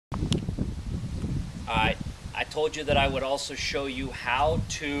I told you that I would also show you how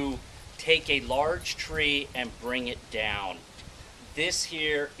to take a large tree and bring it down. This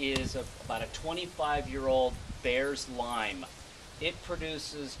here is about a 25-year-old Bear's lime. It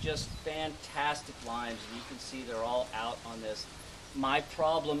produces just fantastic limes, and you can see they're all out on this. My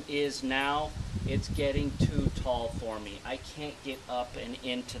problem is now it's getting too tall for me. I can't get up and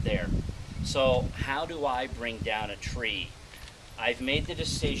into there. So how do I bring down a tree? I've made the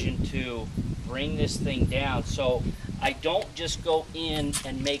decision to bring this thing down so I don't just go in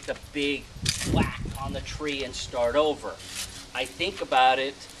and make a big whack on the tree and start over. I think about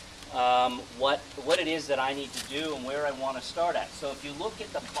it, what it is that I need to do and where I want to start at. So if you look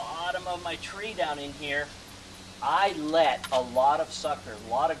at the bottom of my tree down in here, I let a lot of sucker,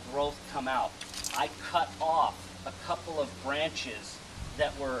 a lot of growth come out. I cut off a couple of branches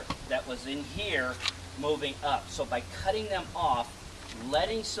that was in here moving up. So by cutting them off,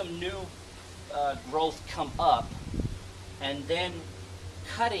 letting some new growth come up, and then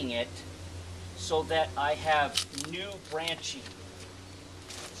cutting it so that I have new branching.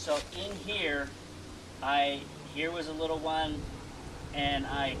 So in here, here was a little one, and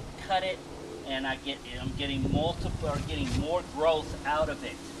I cut it, and I'm getting more growth out of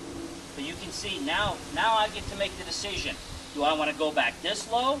it. But you can see now I get to make the decision. Do I want to go back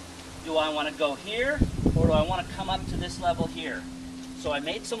this low? Do I want to go here? Or do I want to come up to this level here? So I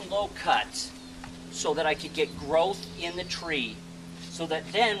made some low cuts so that I could get growth in the tree, so that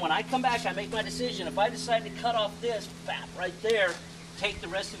then when I come back, I make my decision. If I decide to cut off this fat right there, take the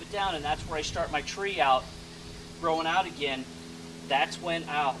rest of it down, and that's where I start my tree out, growing out again, that's when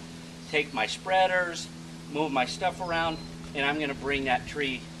I'll take my spreaders, move my stuff around, and I'm going to bring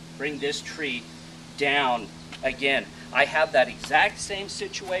this tree down again. I have that exact same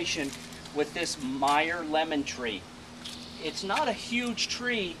situation with this Meyer lemon tree. It's not a huge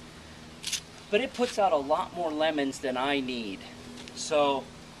tree, but it puts out a lot more lemons than I need. So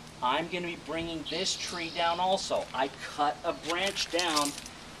I'm going to be bringing this tree down also. I cut a branch down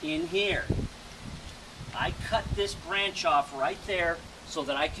in here. I cut this branch off right there so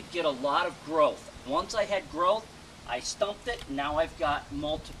that I could get a lot of growth. Once I had growth, I stumped it. Now I've got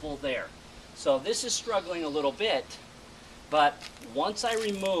multiple there. So this is struggling a little bit, but once I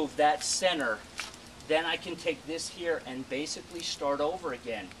remove that center, then I can take this here and basically start over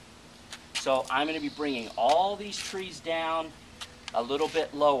again. So I'm going to be bringing all these trees down a little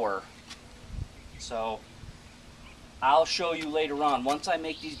bit lower. So I'll show you later on, once I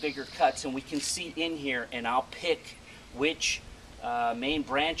make these bigger cuts, and we can see in here, and I'll pick which main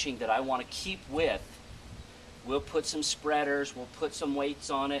branching that I want to keep with. We'll put some spreaders, we'll put some weights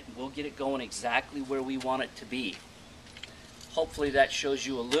on it, and we'll get it going exactly where we want it to be. Hopefully that shows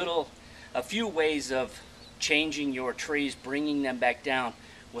you a few ways of changing your trees, bringing them back down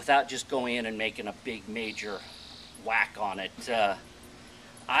without just going in and making a big major whack on it.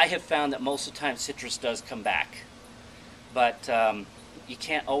 I have found that most of the time citrus does come back, but you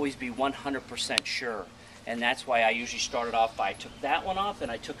can't always be 100% sure, and that's why I usually started off by I took that one off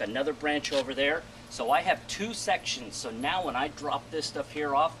and I took another branch over there. So I have two sections, so now when I drop this stuff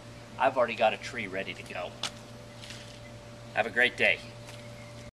here off, I've already got a tree ready to go. Have a great day.